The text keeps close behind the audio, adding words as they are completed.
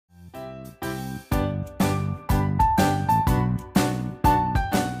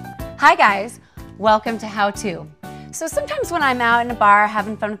Hi guys, welcome to How To. So sometimes when I'm out in a bar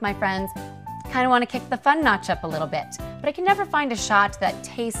having fun with my friends, kind of want to kick the fun notch up a little bit, but I can never find a shot that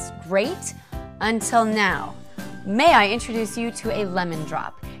tastes great until now. May I introduce you to a lemon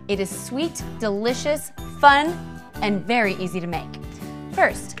drop. It is sweet, delicious, fun, and very easy to make.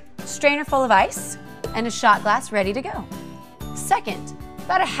 First, strainer full of ice and a shot glass ready to go. Second,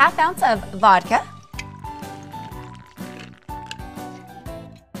 about a ½ ounce of vodka.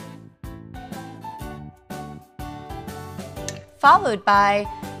 Followed by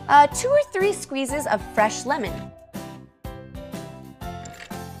 2 or 3 squeezes of fresh lemon.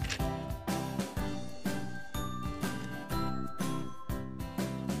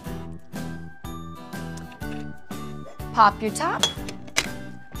 Pop your top,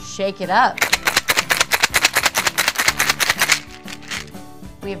 shake it up.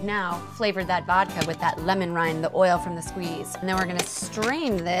 We have now flavored that vodka with that lemon rind, the oil from the squeeze. And then we're gonna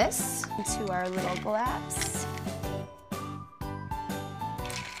strain this into our little glass.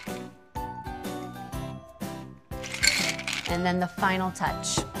 And then the final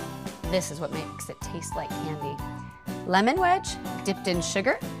touch. This is what makes it taste like candy. Lemon wedge dipped in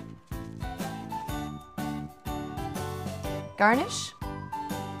sugar. Garnish.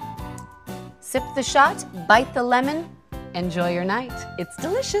 Sip the shot, bite the lemon, enjoy your night. It's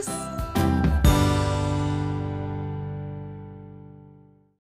delicious.